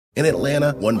In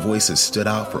Atlanta, one voice has stood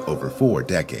out for over 4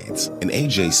 decades. An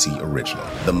AJC original,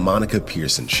 The Monica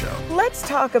Pearson Show. Let's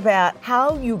talk about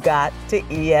how you got to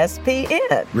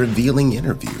ESPN. Revealing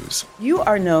interviews. You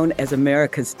are known as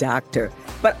America's doctor,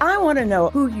 but I want to know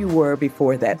who you were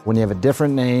before that. When you have a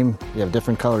different name, you have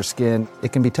different color skin,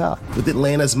 it can be tough. With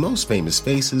Atlanta's most famous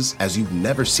faces as you've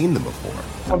never seen them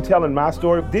before. I'm telling my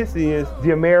story. This is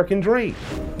the American dream.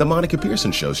 The Monica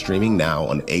Pearson Show, streaming now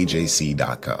on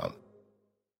AJC.com.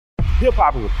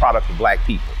 Hip-hop is a product of black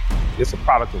people. It's a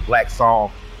product of black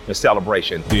song and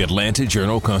celebration. The Atlanta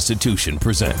Journal-Constitution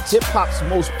presents hip-hop's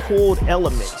most pulled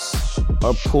elements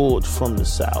are pulled from the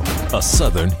South. A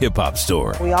Southern hip-hop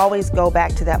story. We always go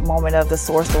back to that moment of the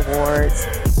Source Awards.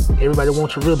 Everybody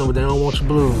wants your rhythm, but they don't want your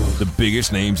blues. The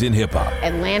biggest names in hip-hop.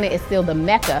 Atlanta is still the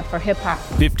mecca for hip-hop.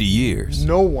 50 years.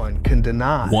 No one can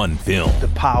deny one film. The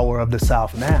power of the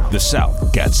South now. The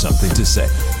South got something to say.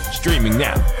 Streaming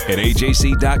now at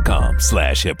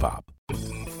ajc.com/hiphop.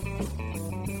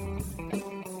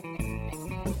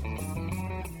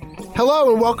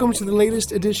 Hello and welcome to the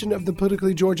latest edition of the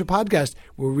Politically Georgia podcast,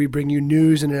 where we bring you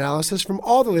news and analysis from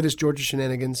all the latest Georgia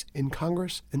shenanigans in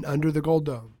Congress and under the Gold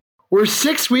Dome. We're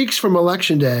 6 weeks from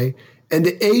Election Day, and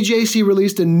the AJC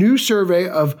released a new survey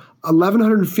of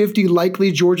 1,150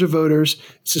 likely Georgia voters.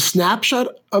 It's a snapshot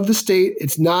of the state.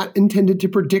 It's not intended to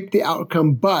predict the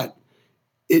outcome, but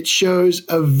it shows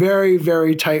a very,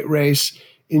 very tight race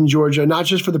in Georgia, not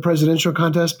just for the presidential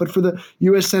contest, but for the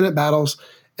U.S. Senate battles.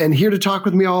 And here to talk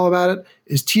with me all about it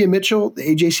is Tia Mitchell, the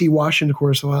AJC Washington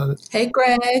correspondent. Hey,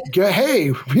 Greg.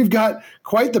 Hey, we've got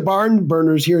quite the barn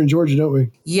burners here in Georgia, don't we?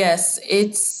 Yes,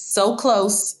 it's so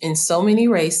close in so many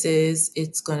races.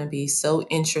 It's going to be so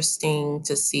interesting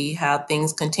to see how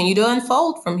things continue to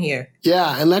unfold from here.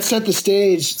 Yeah, and let's set the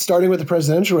stage, starting with the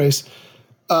presidential race.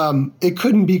 It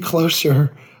couldn't be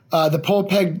closer. The poll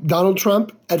pegged Donald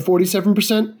Trump at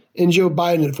 47%. And Joe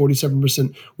Biden at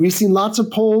 47%. We've seen lots of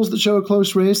polls that show a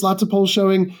close race, lots of polls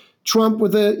showing Trump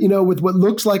with with what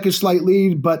looks like a slight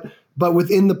lead, but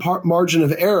within the margin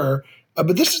of error.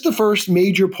 But this is the first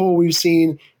major poll we've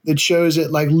seen that shows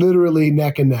it like literally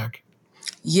neck and neck.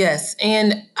 Yes.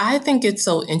 And I think it's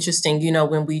so interesting,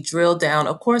 when we drill down,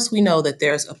 of course, we know that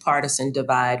there's a partisan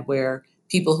divide where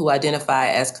people who identify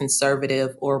as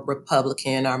conservative or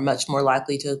Republican are much more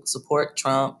likely to support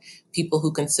Trump. People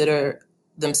who consider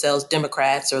themselves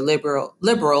Democrats or liberal,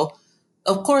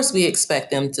 of course we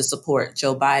expect them to support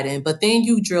Joe Biden. But then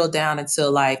you drill down into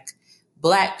like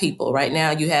Black people. Right now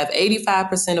you have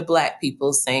 85% of Black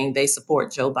people saying they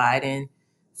support Joe Biden,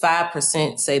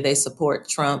 5% say they support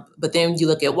Trump. But then you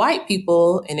look at white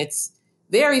people and it's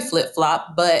very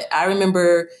flip-flop. But I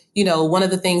remember, one of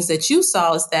the things that you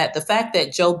saw is that the fact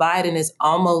that Joe Biden is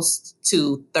almost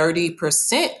to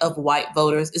 30% of white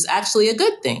voters is actually a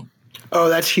good thing. Oh,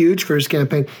 that's huge for his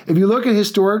campaign. If you look at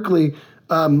historically,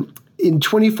 in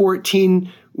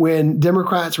 2014, when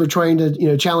Democrats were trying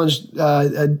to, challenge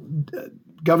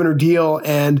Governor Deal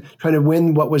and trying to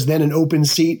win what was then an open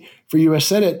seat for U.S.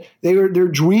 Senate, their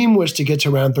dream was to get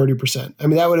to around 30%. I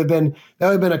mean, that would have been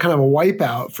a kind of a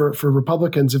wipeout for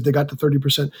Republicans if they got to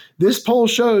 30%. This poll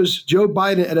shows Joe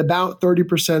Biden at about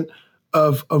 30%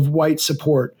 of white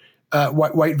support,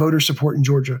 white voter support in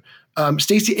Georgia.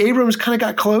 Stacey Abrams kind of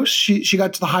got close. She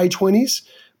got to the high 20s,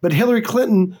 but Hillary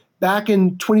Clinton back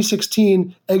in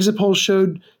 2016, exit polls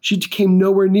showed she came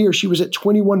nowhere near. She was at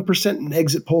 21% in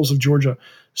exit polls of Georgia.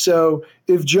 So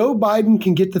if Joe Biden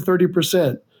can get to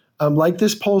 30%, like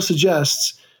this poll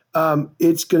suggests,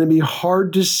 it's going to be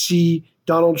hard to see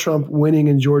Donald Trump winning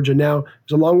in Georgia. Now,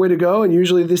 there's a long way to go, and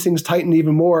usually these things tighten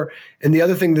even more. And the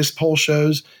other thing this poll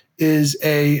shows is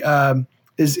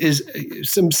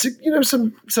some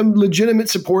legitimate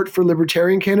support for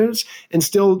libertarian candidates, and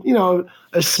still,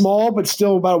 a small but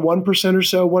still about 1% or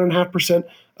so, 1.5%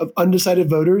 of undecided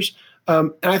voters.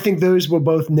 And I think those will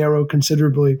both narrow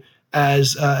considerably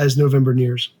as November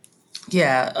nears.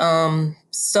 Yeah.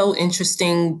 So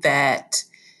interesting that,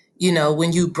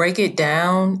 when you break it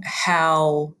down,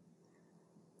 how,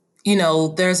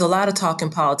 there's a lot of talk in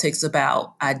politics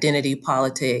about identity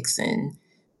politics and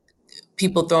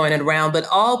people throwing it around, but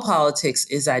all politics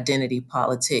is identity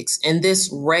politics. And this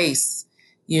race,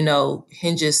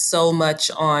 hinges so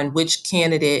much on which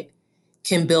candidate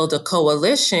can build a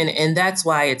coalition. And that's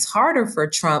why it's harder for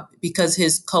Trump, because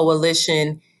his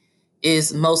coalition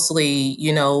is mostly,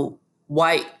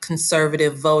 white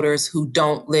conservative voters who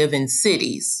don't live in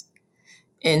cities.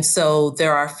 And so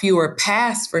there are fewer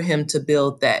paths for him to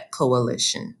build that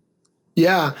coalition.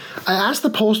 Yeah. I asked the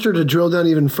pollster to drill down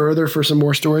even further for some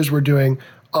more stories we're doing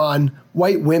on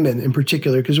white women in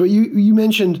particular, because what you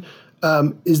mentioned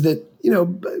is that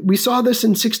we saw this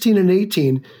in 16 and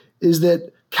 18, is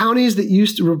that counties that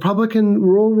used to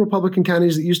rural Republican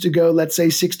counties that used to go, let's say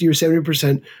 60 or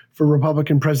 70% for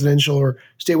Republican presidential or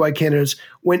statewide candidates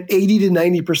went 80 to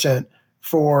 90%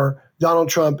 for Donald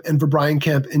Trump and for Brian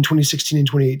Kemp in 2016 and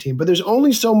 2018. But there's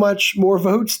only so much more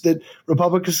votes that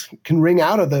Republicans can wring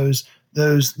out of those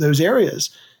areas.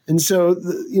 And so,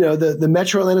 the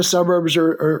Metro Atlanta suburbs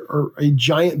are a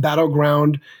giant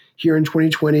battleground here in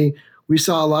 2020. We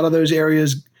saw a lot of those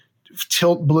areas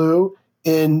tilt blue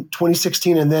in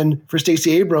 2016. And then for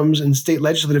Stacey Abrams and state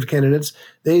legislative candidates,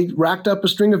 they racked up a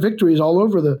string of victories all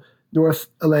over the North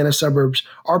Atlanta suburbs.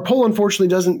 Our poll, unfortunately,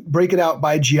 doesn't break it out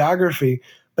by geography.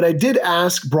 But I did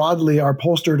ask broadly our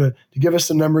pollster to give us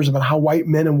some numbers about how white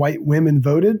men and white women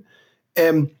voted.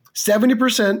 And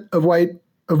 70% of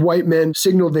white men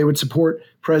signaled they would support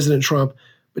President Trump,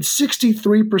 but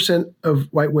 63% of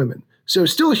white women. So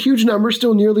still a huge number,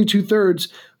 still nearly 2/3,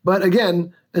 but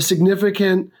again, a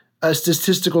significant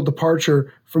statistical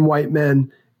departure from white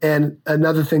men, and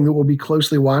another thing that we'll be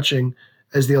closely watching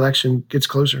as the election gets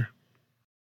closer.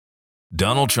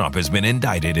 Donald Trump has been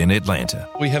indicted in Atlanta.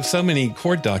 We have so many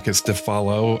court dockets to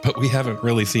follow, but we haven't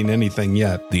really seen anything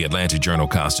yet. The Atlanta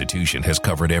Journal-Constitution has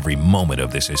covered every moment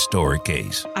of this historic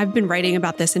case. I've been writing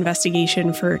about this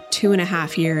investigation for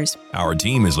 2.5 years. Our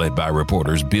team is led by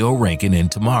reporters Bill Rankin and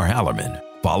Tamar Hallerman.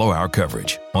 Follow our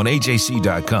coverage on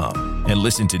AJC.com and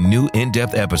listen to new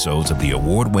in-depth episodes of the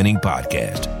award-winning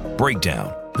podcast,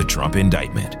 Breakdown, the Trump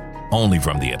Indictment, only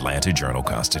from the Atlanta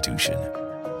Journal-Constitution.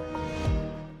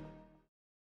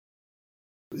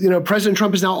 President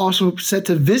Trump is now also set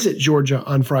to visit Georgia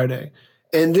on Friday.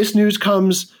 And this news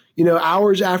comes,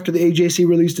 hours after the AJC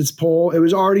released its poll. It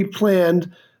was already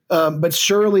planned, but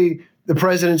surely the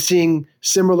president's seeing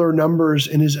similar numbers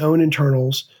in his own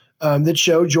internals that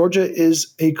show Georgia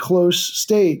is a close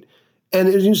state. And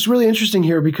it's really interesting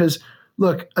here because,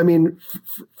 look, I mean,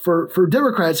 for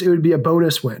Democrats, it would be a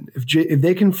bonus win. If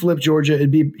they can flip Georgia,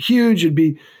 it'd be huge. It'd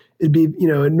be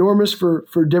enormous for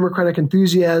Democratic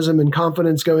enthusiasm and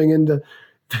confidence going into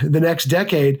the next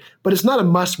decade. But it's not a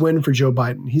must win for Joe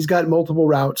Biden. He's got multiple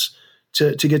routes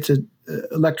to get to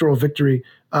electoral victory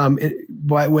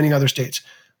by winning other states.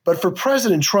 But for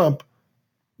President Trump,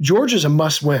 Georgia's a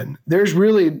must win. There's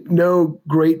really no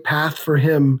great path for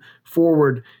him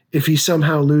forward if he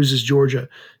somehow loses Georgia.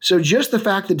 So just the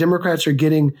fact that Democrats are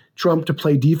getting Trump to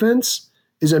play defense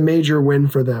is a major win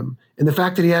for them. And the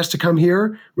fact that he has to come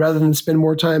here rather than spend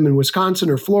more time in Wisconsin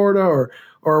or Florida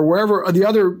or wherever the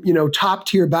other, top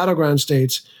tier battleground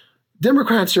states,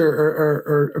 Democrats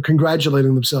are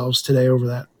congratulating themselves today over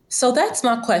that. So that's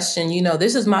my question.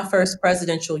 This is my first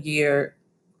presidential year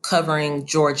covering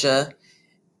Georgia.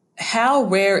 How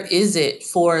rare is it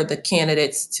for the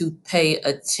candidates to pay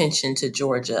attention to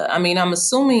Georgia? I mean, I'm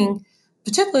assuming,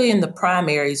 particularly in the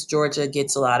primaries, Georgia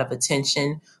gets a lot of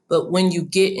attention. But when you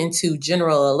get into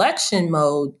general election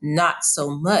mode, not so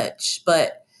much.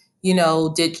 But,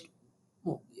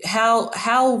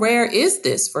 how rare is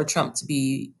this for Trump to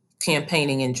be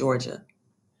campaigning in Georgia?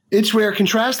 It's rare.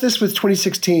 Contrast this with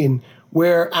 2016,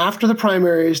 where after the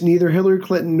primaries, neither Hillary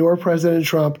Clinton nor President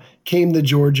Trump came to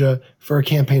Georgia for a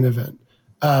campaign event.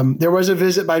 There was a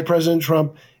visit by President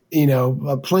Trump,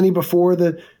 plenty before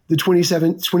the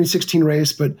 2016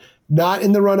 race, but not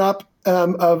in the run-up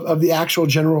of the actual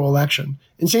general election.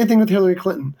 And same thing with Hillary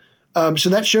Clinton. So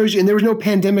that shows you, and there was no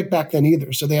pandemic back then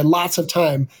either. So they had lots of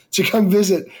time to come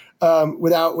visit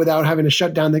without having to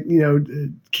shut down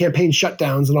the campaign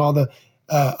shutdowns and all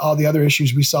the other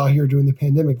issues we saw here during the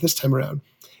pandemic this time around.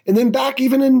 And then back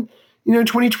even in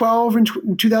 2012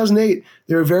 and 2008,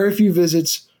 there were very few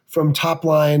visits from top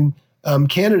line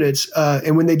candidates.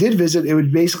 And when they did visit, it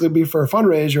would basically be for a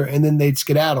fundraiser and then they'd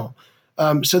skedaddle.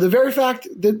 So the very fact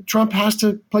that Trump has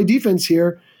to play defense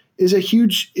here is a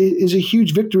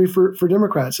huge victory for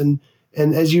Democrats. And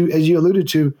as you alluded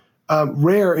to,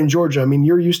 rare in Georgia. I mean,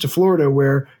 you're used to Florida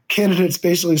where candidates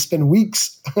basically spend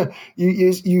weeks.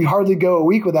 you hardly go a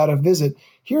week without a visit.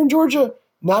 Here in Georgia,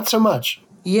 not so much.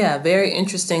 Yeah, very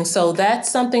interesting. So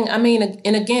that's something, I mean,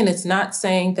 and again, it's not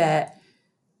saying that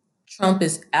Trump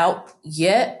is out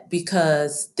yet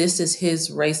because this is his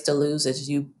race to lose, as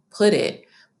you put it.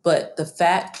 But the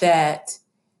fact that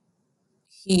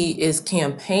he is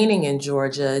campaigning in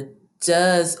Georgia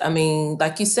does, I mean,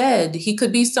 like you said, he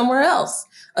could be somewhere else.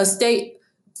 A state,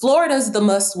 Florida's the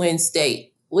must-win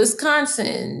state.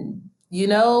 Wisconsin,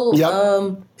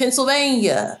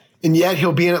 Pennsylvania. And yet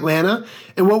he'll be in Atlanta.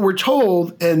 And what we're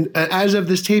told, and as of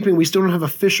this taping, we still don't have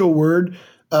official word,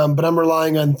 but I'm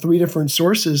relying on 3 different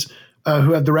sources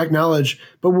who have direct knowledge.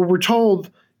 But what we're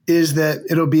told is that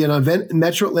it'll be an event in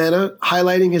Metro Atlanta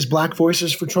highlighting his Black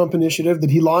Voices for Trump initiative that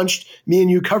he launched. Me and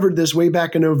you covered this way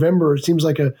back in November. It seems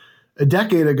like a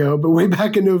decade ago, but way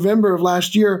back in November of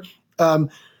last year,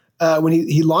 when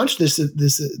he launched this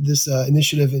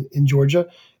initiative in Georgia.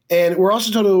 And we're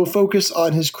also told to focus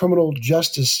on his criminal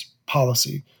justice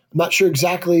policy. I'm not sure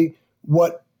exactly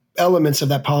what elements of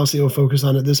that policy he'll focus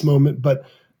on at this moment, but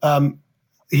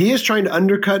he is trying to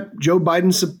undercut Joe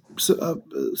Biden's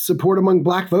support among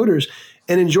Black voters.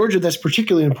 And in Georgia, that's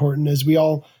particularly important, as we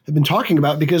all have been talking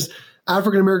about, because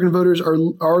African-American voters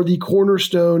are the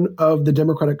cornerstone of the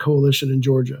Democratic coalition in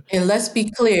Georgia. And let's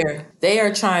be clear, they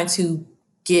are trying to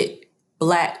get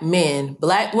Black men.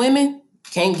 Black women,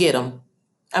 can't get them.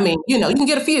 I mean, you can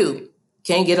get a few,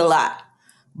 can't get a lot.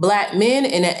 Black men,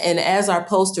 and as our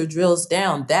pollster drills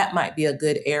down, that might be a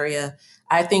good area.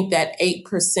 I think that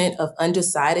 8% of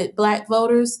undecided Black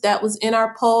voters that was in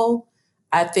our poll,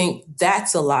 I think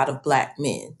that's a lot of Black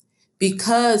men.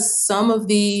 Because some of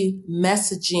the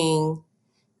messaging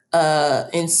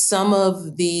and some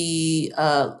of the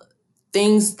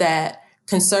things that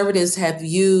conservatives have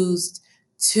used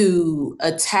to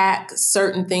attack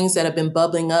certain things that have been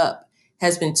bubbling up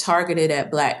has been targeted at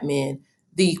Black men.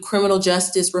 The criminal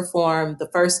justice reform, the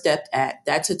First Step Act,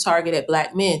 that's a target at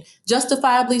Black men,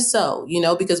 justifiably so,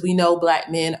 because we know Black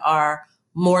men are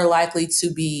more likely to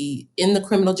be in the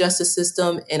criminal justice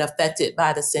system and affected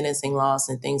by the sentencing laws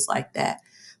and things like that.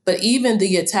 But even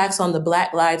the attacks on the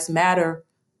Black Lives Matter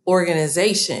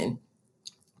organization,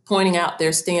 pointing out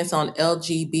their stance on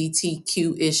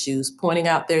LGBTQ issues, pointing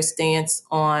out their stance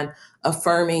on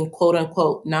affirming quote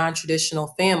unquote non-traditional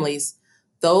families,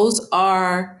 those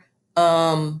are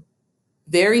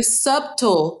very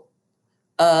subtle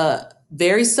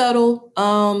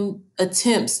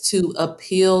attempts to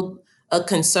appeal a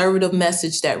conservative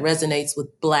message that resonates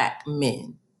with Black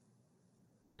men.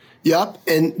 Yep.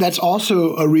 And that's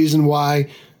also a reason why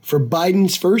for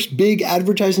Biden's first big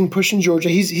advertising push in Georgia,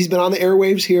 he's been on the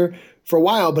airwaves here for a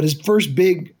while, but his first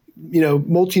big,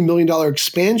 multi-million-dollar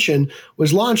expansion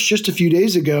was launched just a few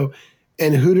days ago.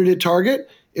 And who did it target?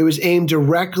 It was aimed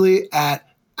directly at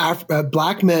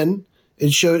Black men.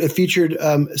 It featured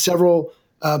several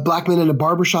Black men in a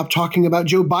barbershop talking about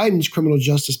Joe Biden's criminal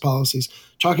justice policies,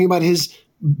 talking about his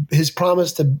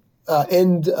promise to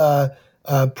end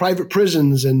private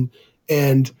prisons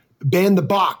and ban the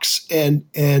box and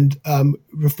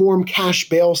reform cash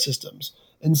bail systems.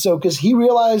 And so, because he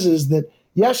realizes that,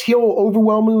 yes, he'll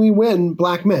overwhelmingly win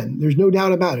Black men. There's no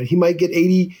doubt about it. He might get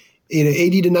 80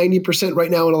 to 90%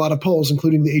 right now in a lot of polls,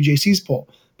 including the AJC's poll.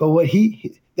 But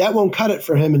that won't cut it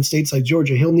for him in states like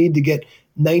Georgia. He'll need to get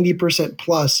 90%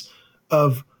 plus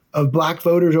of Black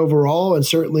voters overall, and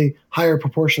certainly higher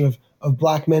proportion of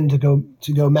Black men to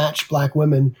go match Black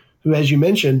women, who, as you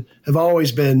mentioned, have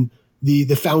always been the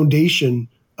foundation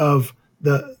of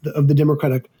the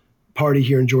Democratic Party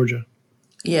here in Georgia.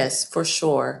 Yes, for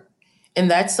sure.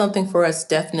 And that's something for us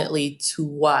definitely to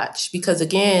watch, because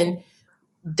again,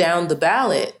 down the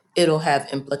ballot, it'll have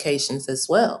implications as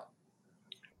well.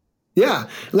 Yeah.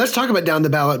 Let's talk about down the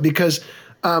ballot, because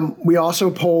we also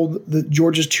polled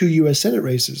Georgia's 2 U.S. Senate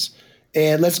races.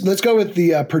 And let's go with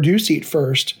the Purdue seat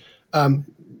first.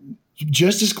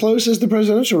 Just as close as the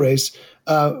presidential race.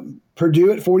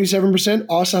 Purdue at 47%,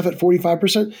 Ossoff at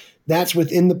 45%. That's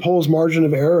within the poll's margin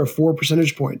of error of 4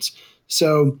 percentage points.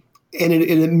 So, and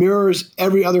it mirrors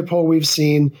every other poll we've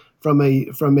seen from a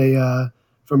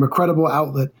credible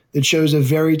outlet that shows a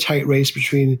very tight race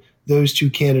between those two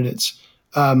candidates.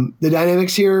 The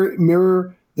dynamics here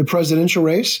mirror the presidential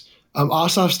race.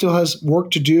 Ossoff still has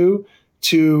work to do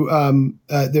to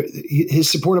his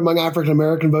support among African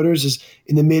American voters is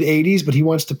in the mid 80s, but he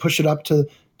wants to push it up to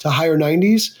higher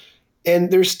 90s.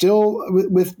 And there's still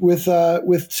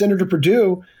with Senator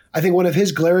Perdue, I think one of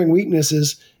his glaring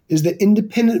weaknesses is that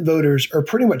independent voters are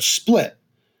pretty much split.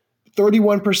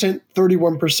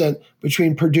 31%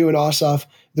 between Perdue and Ossoff.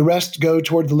 The rest go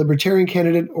toward the Libertarian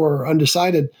candidate or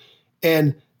undecided.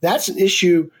 And that's an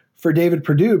issue for David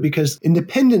Perdue, because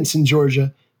independents in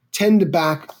Georgia tend to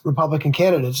back Republican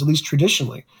candidates, at least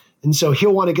traditionally. And so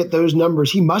he'll want to get those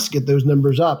numbers. He must get those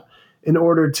numbers up in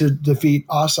order to defeat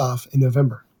Ossoff in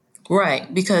November.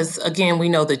 Right. Because, again, we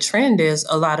know the trend is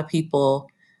a lot of people,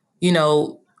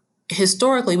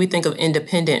 historically, we think of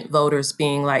independent voters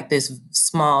being like this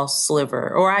small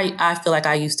sliver, or I feel like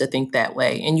I used to think that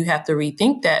way. And you have to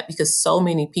rethink that, because so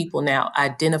many people now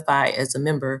identify as a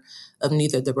member of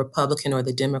neither the Republican or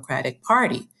the Democratic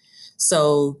Party.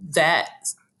 So that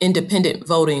independent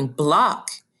voting bloc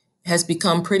has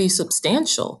become pretty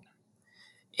substantial.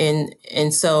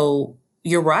 And so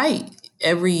you're right.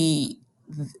 Every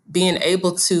being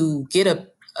able to get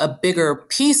a bigger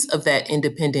piece of that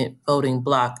independent voting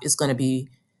bloc is going to be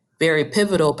very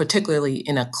pivotal, particularly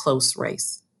in a close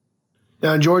race.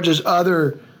 Now, in Georgia's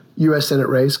other U.S. Senate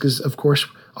race, because, of course,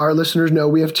 our listeners know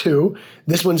we have two.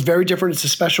 This one's very different. It's a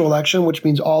special election, which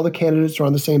means all the candidates are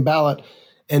on the same ballot.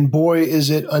 And boy, is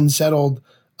it unsettled.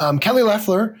 Kelly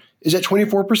Loeffler is at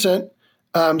 24%.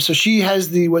 So she has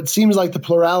what seems like the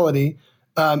plurality.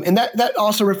 And that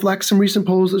also reflects some recent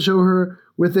polls that show her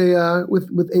with a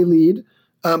lead,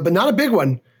 but not a big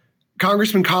one.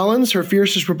 Congressman Collins, her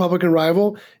fiercest Republican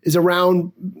rival, is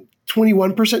around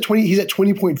 21%. He's at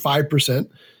 20.5%.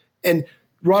 And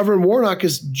Reverend Warnock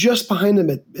is just behind him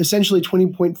at essentially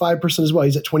 20.5% as well.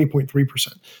 He's at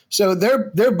 20.3%. So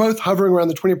they're both hovering around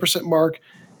the 20% mark.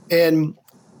 And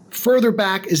further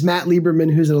back is Matt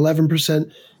Lieberman, who's at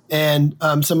 11%, and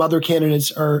some other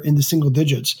candidates are in the single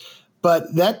digits.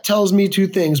 But that tells me two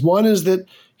things. One is that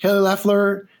Kelly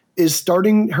Loeffler is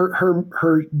starting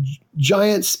her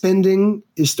giant spending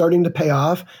is starting to pay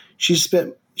off. She's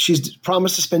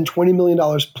promised to spend $20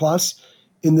 million plus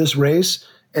in this race,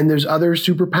 and there's other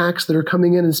super PACs that are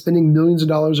coming in and spending millions of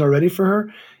dollars already for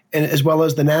her, and as well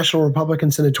as the National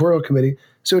Republican Senatorial Committee.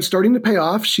 So it's starting to pay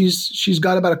off. She's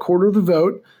got about a quarter of the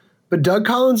vote, but Doug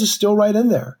Collins is still right in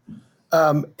there.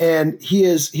 And he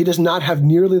does not have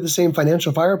nearly the same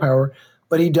financial firepower,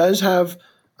 but he does have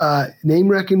name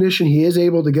recognition. He is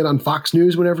able to get on Fox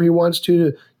News whenever he wants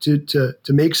to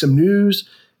make some news,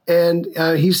 and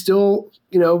he's still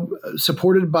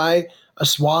supported by a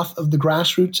swath of the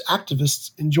grassroots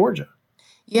activists in Georgia.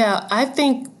 Yeah, I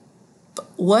think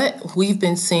what we've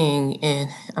been seeing,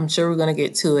 and I'm sure we're going to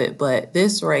get to it, but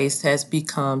this race has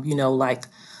become, like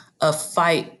a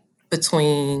fight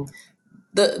between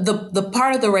the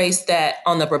part of the race that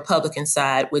on the Republican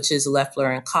side, which is Loeffler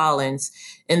and Collins,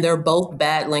 and they're both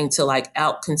battling to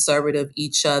out conservative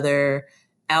each other,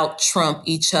 out Trump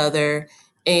each other.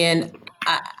 And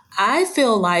I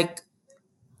feel like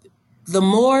the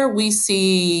more we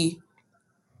see,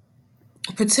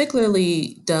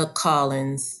 particularly Doug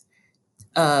Collins,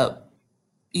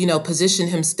 position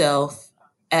himself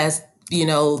as,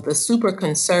 the super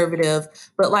conservative,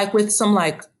 but with some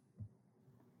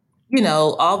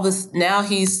all this, now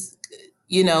he's,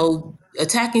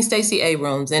 attacking Stacey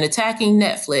Abrams and attacking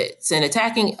Netflix and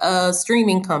attacking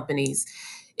streaming companies.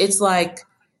 It's like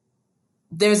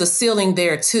there's a ceiling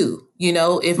there too.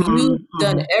 If you've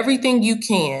done everything you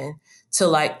can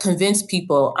to convince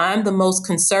people I'm the most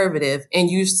conservative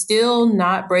and you're still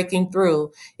not breaking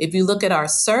through. If you look at our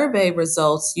survey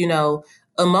results,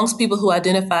 amongst people who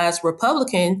identify as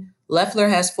Republican, Loeffler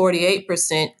has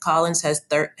 48%, Collins has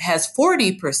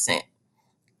 40%.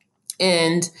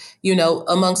 And,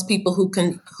 amongst people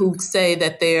who say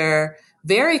that they're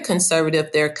very conservative,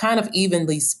 they're kind of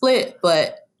evenly split,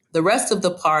 but the rest of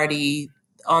the party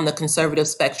on the conservative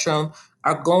spectrum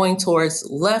are going towards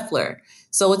Loeffler.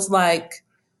 So it's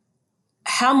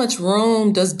how much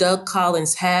room does Doug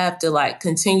Collins have to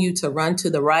continue to run to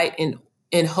the right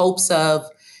in hopes of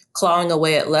clawing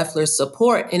away at Loeffler's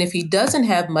support? And if he doesn't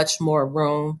have much more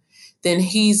room, then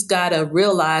he's got to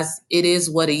realize it is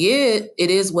what it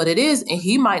is, and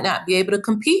he might not be able to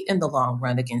compete in the long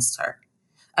run against her.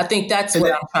 I think that's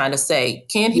what I'm trying to say.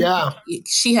 Can he? Yeah.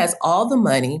 She has all the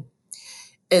money.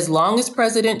 As long as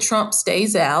President Trump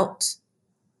stays out,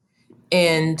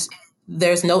 and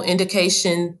there's no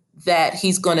indication that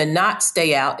he's going to not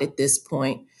stay out at this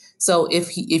point. So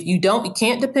if you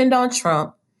can't depend on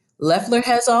Trump. Loeffler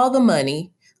has all the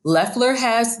money. Loeffler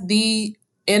has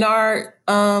in our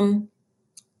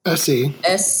SC,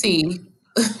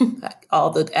 all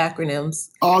the acronyms.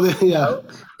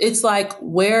 It's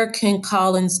where can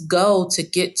Collins go to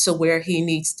get to where he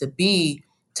needs to be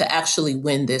to actually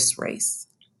win this race?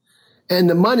 And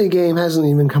the money game hasn't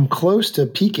even come close to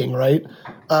peaking, right?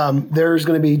 There's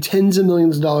going to be tens of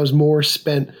millions of dollars more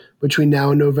spent between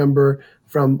now and November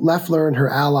from Loeffler and her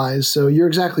allies. So you're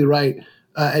exactly right.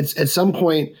 At some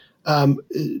point,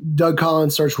 Doug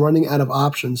Collins starts running out of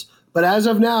options. But as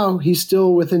of now, he's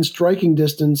still within striking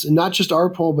distance, and not just our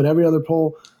poll, but every other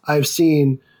poll I've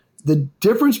seen. The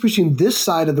difference between this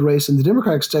side of the race and the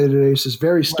Democratic side of the race is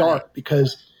very stark, right?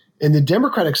 Because in the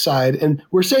Democratic side, and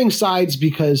we're saying sides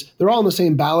because they're all on the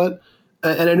same ballot,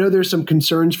 and I know there's some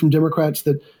concerns from Democrats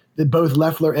that both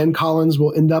Loeffler and Collins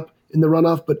will end up in the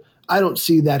runoff, but I don't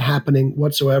see that happening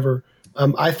whatsoever.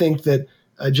 I think that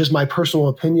just my personal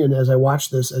opinion as I watch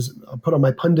this, as I put on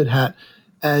my pundit hat,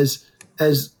 as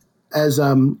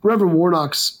Reverend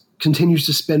Warnock continues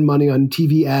to spend money on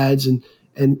TV ads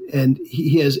and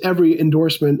he has every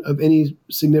endorsement of any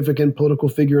significant political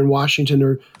figure in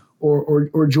Washington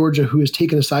or Georgia who has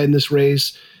taken a side in this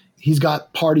race. He's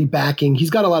got party backing.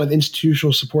 He's got a lot of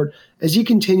institutional support. As he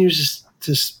continues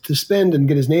to spend and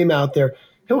get his name out there,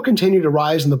 he'll continue to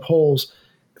rise in the polls.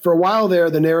 For a while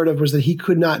there, the narrative was that he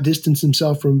could not distance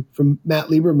himself from Matt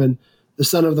Lieberman, the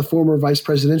son of the former vice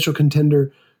presidential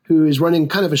contender, who is running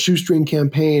kind of a shoestring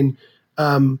campaign.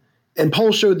 And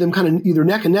polls showed them kind of either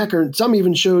neck and neck, or some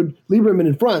even showed Lieberman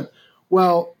in front.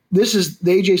 Well, this is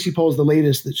the AJC poll is the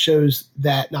latest that shows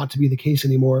that not to be the case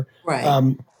anymore.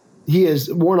 Right.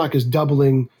 Warnock is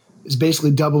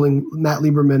basically doubling Matt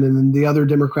Lieberman, and then the other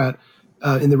Democrat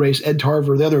in the race, Ed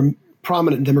Tarver, the other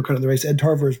prominent Democrat in the race, Ed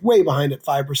Tarver, is way behind at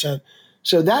 5%.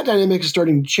 So that dynamic is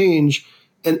starting to change.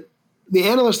 And the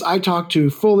analysts I talk to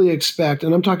fully expect,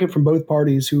 and I'm talking from both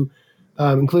parties who,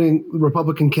 including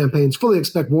Republican campaigns, fully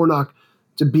expect Warnock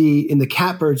to be in the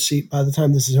catbird seat by the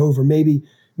time this is over, maybe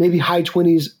high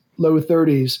 20s, low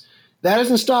 30s. That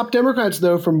doesn't stop Democrats,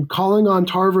 though, from calling on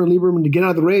Tarver and Lieberman to get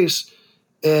out of the race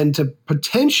and to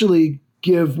potentially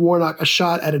give Warnock a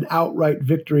shot at an outright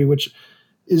victory, which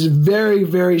is a very,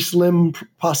 very slim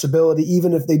possibility,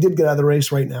 even if they did get out of the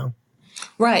race right now.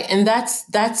 Right. And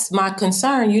that's my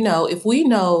concern. If we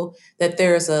know that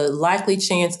there's a likely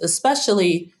chance,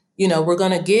 especially, we're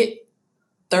going to get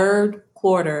third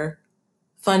quarter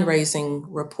fundraising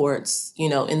reports,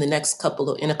 in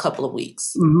a couple of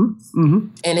weeks. Mm-hmm. Mm-hmm.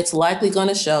 And it's likely going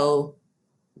to show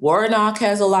Warnock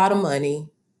has a lot of money.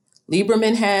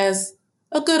 Lieberman has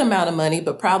a good amount of money,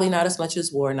 but probably not as much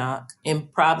as Warnock,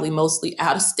 and probably mostly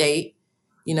out of state,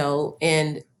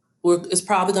 and it's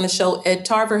probably going to show Ed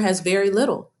Tarver has very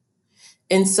little.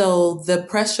 And so the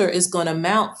pressure is going to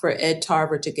mount for Ed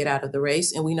Tarver to get out of the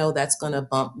race. And we know that's going to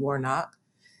bump Warnock.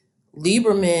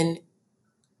 Lieberman,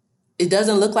 it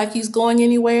doesn't look like he's going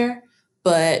anywhere,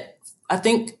 but I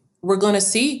think we're going to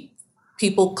see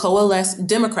people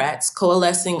Democrats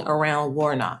coalescing around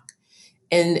Warnock.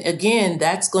 And again,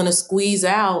 that's going to squeeze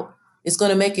out, it's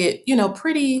going to make it,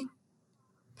 pretty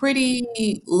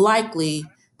likely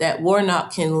that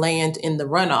Warnock can land in the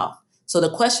runoff. So the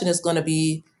question is going to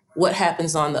be, what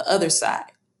happens on the other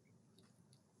side?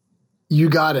 You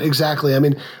got it. Exactly. I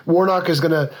mean, Warnock is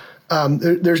going to,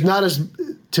 there's not as,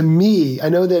 to me, I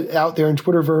know that out there in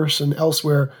Twitterverse and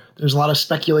elsewhere, there's a lot of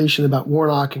speculation about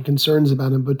Warnock and concerns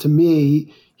about him. But to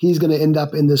me, he's going to end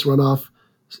up in this runoff,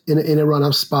 in a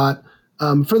runoff spot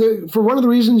for one of the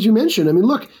reasons you mentioned. I mean,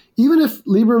 look, even if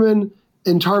Lieberman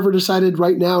and Tarver decided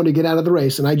right now to get out of the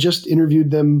race, and I just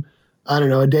interviewed them, I don't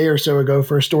know, a day or so ago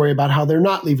for a story about how they're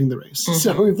not leaving the race. Mm-hmm.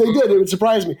 So if they did, it would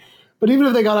surprise me. But even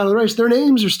if they got out of the race, their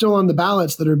names are still on the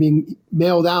ballots that are being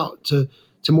mailed out to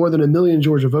more than 1 million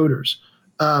Georgia voters.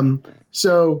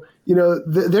 So,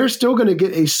 they're still going to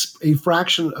get a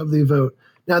fraction of the vote.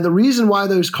 Now, the reason why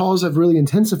those calls have really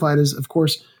intensified is, of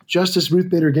course, Justice Ruth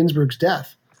Bader Ginsburg's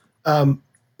death.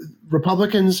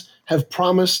 Republicans have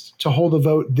promised to hold a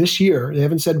vote this year. They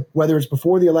haven't said whether it's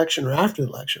before the election or after the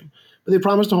election, but they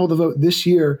promised to hold the vote this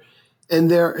year.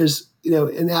 And there is,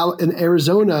 in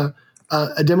Arizona,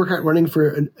 a Democrat running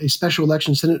for a special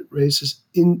election Senate race is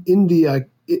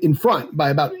in front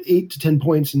by about 8 to 10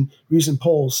 points in recent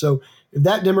polls. So if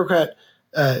that Democrat,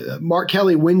 Mark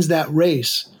Kelly, wins that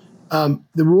race, the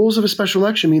rules of a special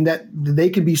election mean that they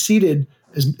could be seated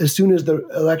as soon as the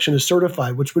election is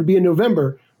certified, which would be in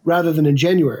November rather than in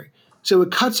January. So it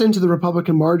cuts into the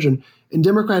Republican margin. And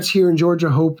Democrats here in Georgia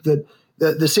hope that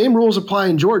the same rules apply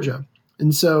in Georgia.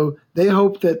 And so they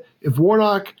hope that if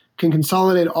Warnock can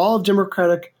consolidate all of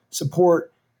Democratic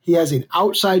support, he has an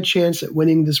outside chance at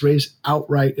winning this race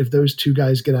outright if those two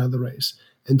guys get out of the race.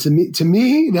 And to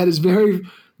me, that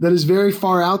is very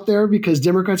far out there, because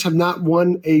Democrats have not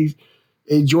won a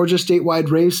Georgia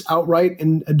statewide race outright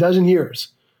in a dozen years.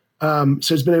 So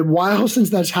it's been a while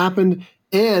since that's happened,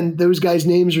 and those guys'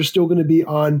 names are still going to be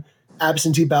on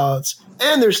absentee ballots.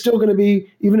 And there's still going to be,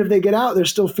 even if they get out, there's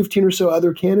still 15 or so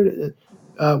other candidates.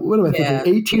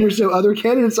 18 or so other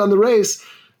candidates on the race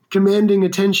commanding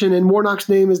attention, and Warnock's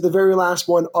name is the very last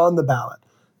one on the ballot.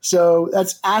 So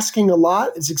that's asking a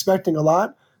lot. It's expecting a lot.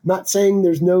 I'm not saying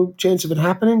there's no chance of it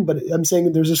happening, but I'm saying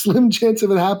that there's a slim chance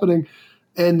of it happening.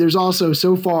 And there's also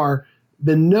so far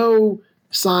been no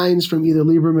signs from either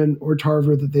Lieberman or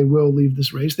Tarver that they will leave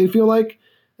this race. They feel like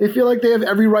they have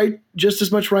every right, just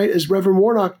as much right as Reverend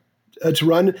Warnock to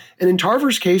run. And in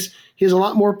Tarver's case, he has a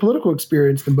lot more political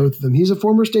experience than both of them. He's a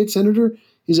former state senator.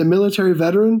 He's a military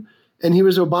veteran, and he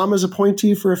was Obama's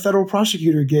appointee for a federal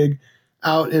prosecutor gig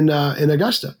out in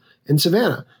Augusta, in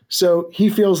Savannah. So he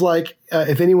feels like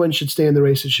if anyone should stay in the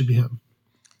race, it should be him.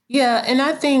 Yeah, and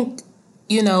I think,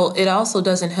 it also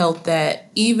doesn't help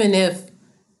that even if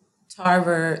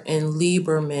Tarver and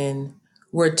Lieberman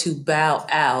were to bow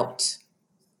out,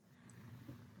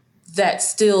 it's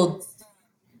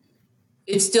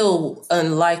still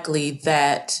unlikely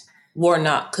that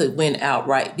Warnock could win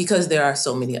outright because there are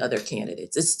so many other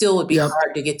candidates. It still would be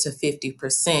hard to get to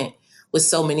 50% with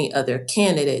so many other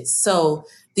candidates. So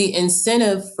the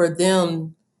incentive for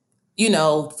them,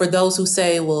 for those who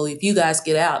say, well, if you guys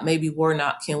get out, maybe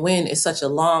Warnock can win, is such a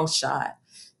long shot.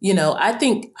 I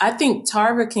think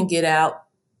Tarver can get out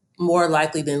more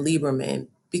likely than Lieberman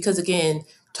because, again,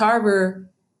 Tarver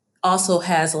also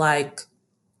has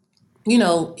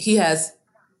he has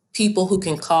people who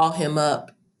can call him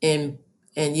up and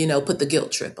put the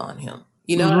guilt trip on him.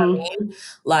 You know what I mean?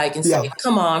 And say,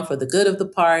 come on, for the good of the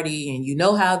party, and you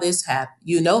know how this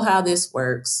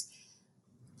works.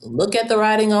 Look at the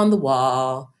writing on the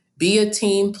wall, be a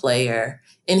team player.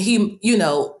 And he,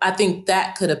 I think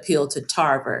that could appeal to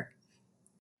Tarver.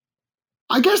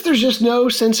 I guess there's just no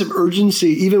sense of urgency,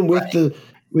 even with the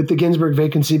Ginsburg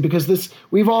vacancy, because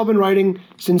we've all been writing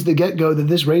since the get-go that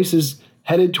this race is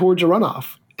headed towards a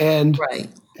runoff. And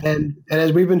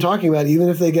as we've been talking about, even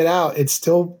if they get out, it's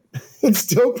still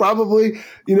probably,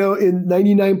 in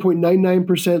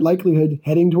 99.99% likelihood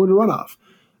heading toward a runoff.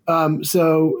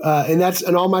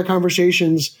 And all my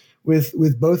conversations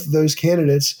with both of those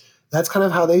candidates, that's kind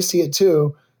of how they see it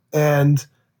too. And,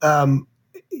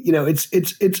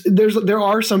 there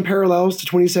are some parallels to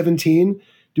 2017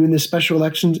 doing the special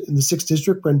elections in the 6th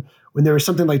district when there was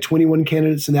something like 21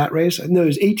 candidates in that race. I know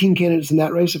there's 18 candidates in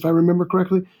that race, if I remember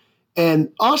correctly.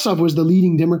 And Ossoff was the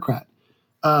leading Democrat.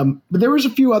 But there was a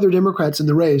few other Democrats in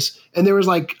the race, and there was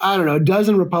a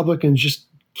dozen Republicans just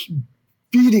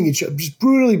beating each other, just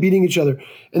brutally beating each other.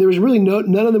 And there was really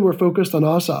none of them were focused on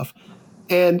Ossoff.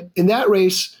 And in that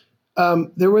race,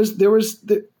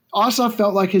 Ossoff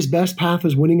felt like his best path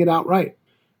was winning it outright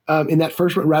in that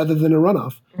first one rather than a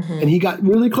runoff. Mm-hmm. And he got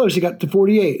really close. He got to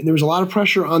 48. And there was a lot of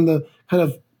pressure on the kind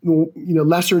of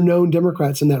lesser known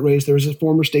Democrats in that race. There was a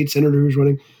former state senator who was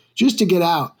running just to get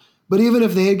out. But even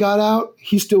if they had got out,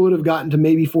 he still would have gotten to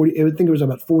maybe 40. I would think it was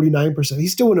about 49%. He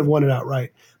still wouldn't have won it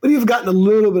outright. But he would have gotten a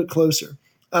little bit closer.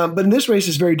 But in this race,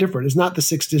 it's very different. It's not the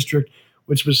 6th district,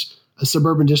 which was a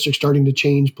suburban district starting to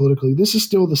change politically. This is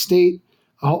still the state,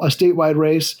 a statewide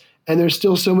race. And there's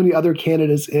still so many other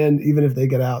candidates in, even if they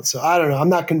get out. So I don't know. I'm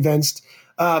not convinced.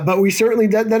 But we certainly,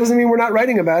 that doesn't mean we're not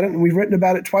writing about it. And we've written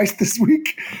about it twice this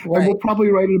week. Right. And we'll probably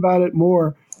write about it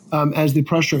more as the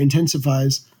pressure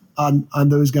intensifies on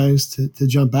those guys to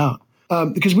jump out.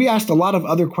 Because we asked a lot of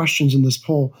other questions in this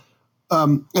poll.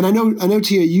 And I know,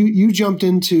 Tia, you jumped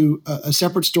into a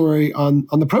separate story on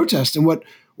the protest and what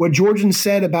Georgians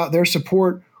said about their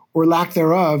support or lack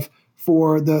thereof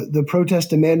for the protest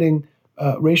demanding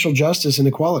racial justice and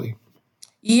equality.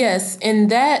 Yes,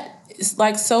 and that is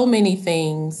like so many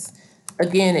things.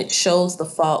 Again, it shows the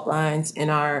fault lines in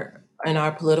our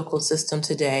political system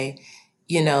today.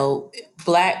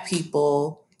 Black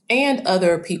people and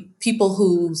other people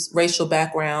whose racial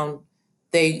background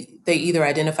they either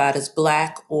identified as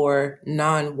Black or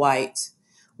non-white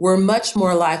were much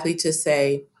more likely to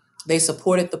say they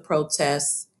supported the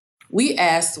protests. We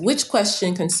asked, which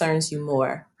question concerns you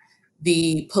more?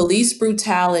 The police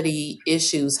brutality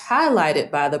issues highlighted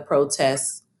by the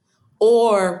protests,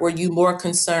 or were you more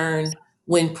concerned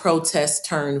when protests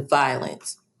turned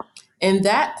violent? And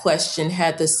that question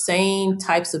had the same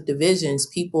types of divisions.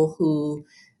 People who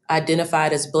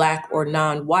identified as Black or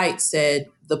non-white said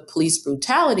the police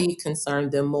brutality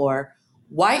concerned them more.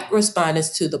 White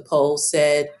respondents to the poll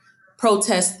said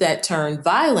protests that turned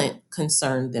violent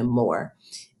concerned them more.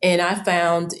 And I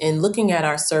found in looking at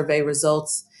our survey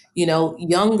results,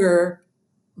 younger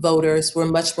voters were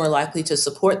much more likely to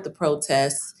support the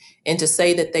protests and to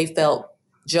say that they felt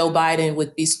Joe Biden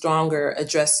would be stronger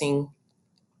addressing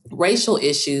racial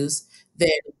issues than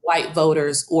white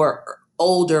voters or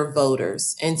older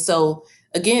voters. And so,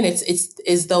 again,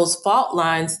 it's those fault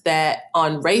lines that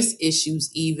on race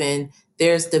issues even,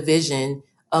 there's division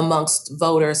amongst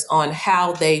voters on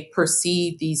how they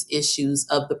perceive these issues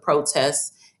of the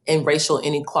protests and racial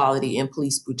inequality and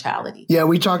police brutality. Yeah,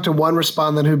 we talked to one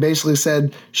respondent who basically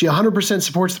said she 100%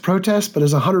 supports the protest, but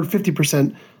is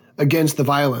 150% against the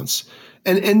violence.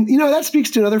 And that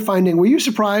speaks to another finding. Were you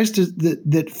surprised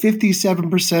that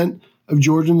 57% of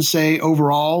Georgians say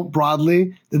overall,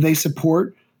 broadly, that they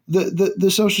support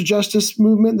the social justice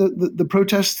movement, the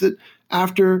protests that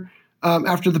after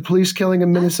the police killing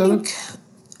in Minnesota?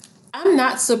 I'm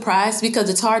not surprised because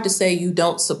it's hard to say you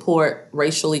don't support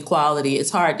racial equality.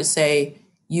 It's hard to say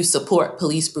you support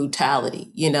police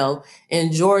brutality,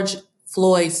 And George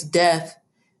Floyd's death,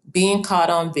 being caught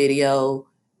on video,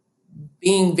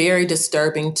 being very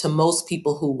disturbing to most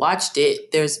people who watched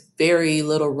it. There's very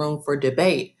little room for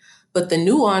debate. But the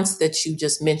nuance that you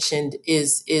just mentioned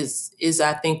is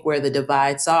I think where the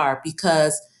divides are,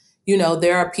 because, you know,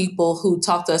 there are people who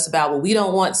talk to us about, well, we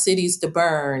don't want cities to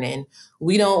burn, and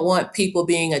we don't want people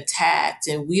being attacked,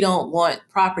 and we don't want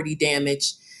property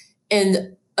damage.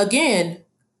 And again,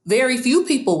 very few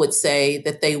people would say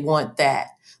that they want that.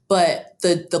 But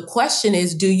the question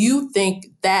is, do you think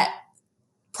that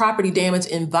property damage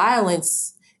and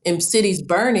violence in cities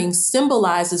burning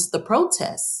symbolizes the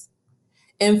protests?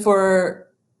 And for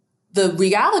the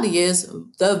reality is,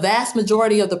 the vast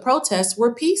majority of the protests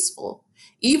were peaceful.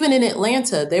 Even in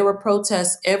Atlanta, there were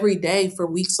protests every day for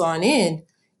weeks on end.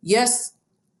 Yes,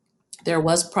 there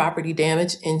was property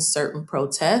damage in certain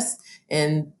protests,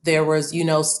 and there was, you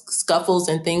know, scuffles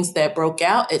and things that broke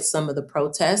out at some of the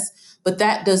protests. But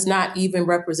that does not even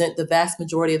represent the vast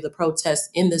majority of the protests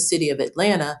in the city of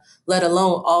Atlanta, let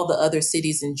alone all the other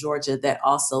cities in Georgia that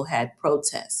also had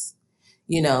protests,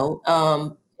 you know.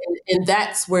 And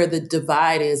that's where the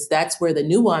divide is. That's where the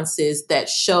nuance is that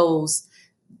shows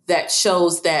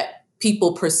that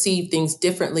people perceive things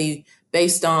differently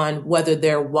based on whether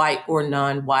they're white or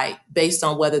non-white, based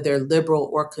on whether they're liberal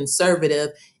or conservative,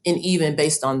 and even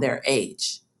based on their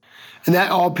age. And that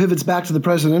all pivots back to the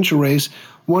presidential race.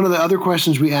 One of the other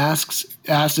questions we asked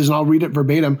is, and I'll read it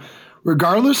verbatim,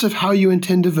 regardless of how you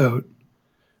intend to vote,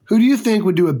 who do you think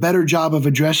would do a better job of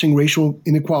addressing racial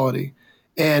inequality?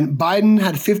 And Biden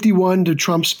had 51 to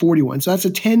Trump's 41. So that's a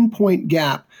 10-point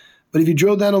gap. But if you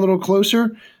drill down a little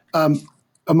closer,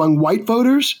 among white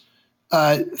voters,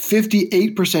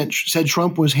 58% said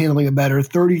Trump was handling it better.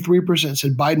 33%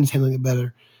 said Biden's handling it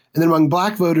better. And then among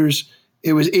black voters,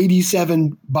 it was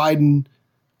 87 Biden,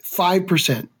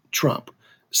 5% Trump.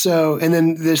 So, and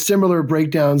then there's similar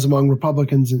breakdowns among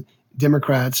Republicans and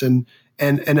Democrats, and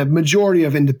a majority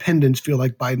of independents feel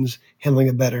like Biden's handling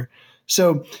it better.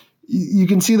 So you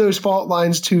can see those fault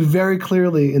lines too very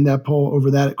clearly in that poll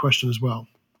over that question as well.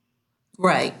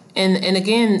 Right. And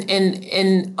again,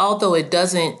 and although it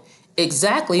doesn't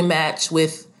exactly match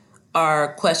with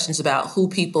our questions about who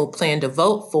people plan to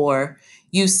vote for,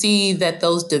 you see that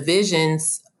those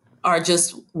divisions are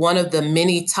just one of the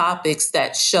many topics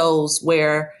that shows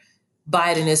where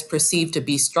Biden is perceived to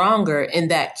be stronger, and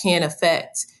that can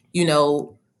affect, you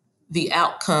know, the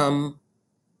outcome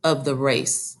of the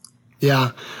race. Yeah.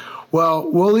 Well,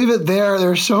 we'll leave it there.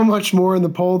 There's so much more in the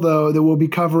poll, though, that we'll be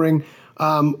covering.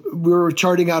 We're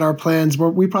charting out our plans.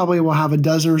 We probably will have a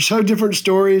dozen or so different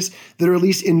stories that are at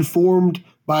least informed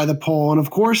by the poll. And of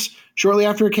course, shortly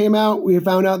after it came out, we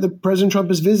found out that President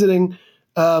Trump is visiting.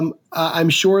 I'm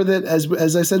sure that,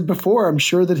 as I said before, I'm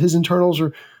sure that his internals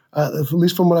are, at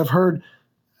least from what I've heard,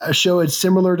 show a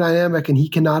similar dynamic, and he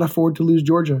cannot afford to lose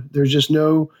Georgia. There's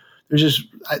no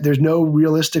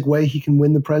realistic way he can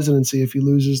win the presidency if he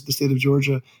loses the state of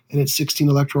Georgia and its 16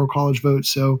 electoral college votes.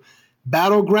 So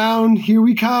battleground, here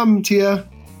we come, Tia.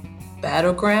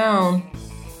 Battleground.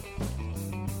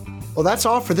 Well, that's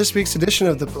all for this week's edition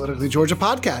of the Politically Georgia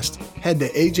podcast. Head to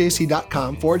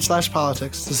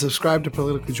ajc.com/politics to subscribe to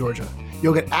Politically Georgia.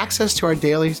 You'll get access to our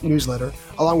daily newsletter,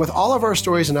 along with all of our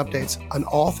stories and updates on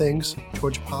all things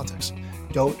Georgia politics.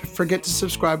 Don't forget to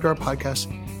subscribe to our podcast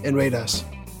and rate us.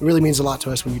 It really means a lot to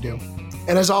us when you do.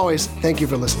 And as always, thank you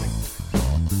for listening.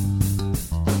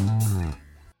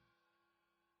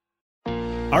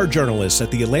 Our journalists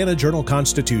at the Atlanta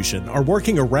Journal-Constitution are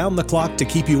working around the clock to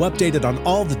keep you updated on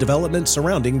all the developments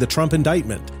surrounding the Trump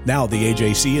indictment. Now the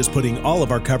AJC is putting all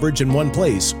of our coverage in one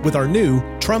place with our new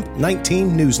Trump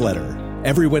 19 newsletter.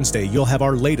 Every Wednesday, you'll have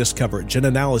our latest coverage and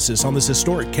analysis on this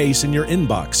historic case in your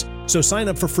inbox. So sign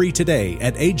up for free today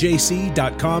at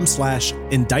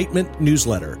ajc.com/indictment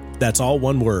newsletter. That's all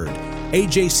one word.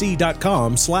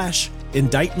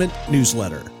 ajc.com/indictment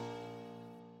newsletter.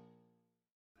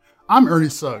 I'm Ernie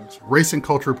Suggs, race and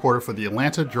culture reporter for the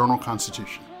Atlanta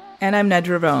Journal-Constitution. And I'm Nedra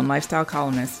Ravone, lifestyle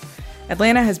columnist.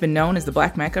 Atlanta has been known as the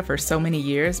Black Mecca for so many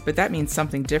years, but that means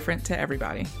something different to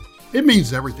everybody. It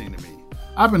means everything to me.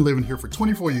 I've been living here for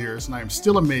 24 years, and I am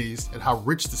still amazed at how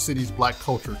rich the city's Black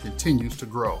culture continues to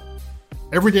grow.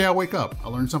 Every day I wake up, I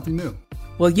learn something new.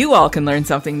 Well, you all can learn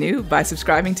something new by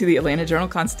subscribing to the Atlanta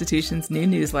Journal-Constitution's new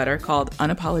newsletter called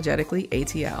Unapologetically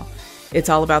ATL. It's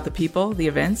all about the people, the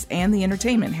events, and the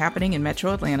entertainment happening in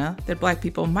Metro Atlanta that Black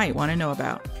people might want to know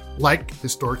about. Like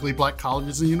historically Black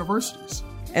colleges and universities.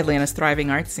 Atlanta's thriving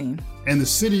arts scene. And the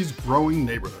city's growing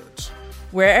neighborhoods.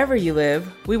 Wherever you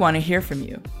live, we want to hear from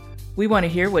you. We want to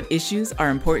hear what issues are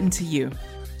important to you.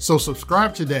 So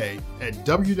subscribe today at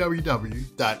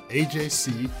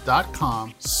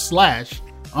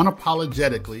www.ajc.com/unapologetically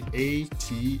Unapologetically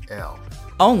ATL.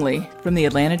 Only from the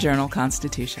Atlanta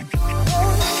Journal-Constitution.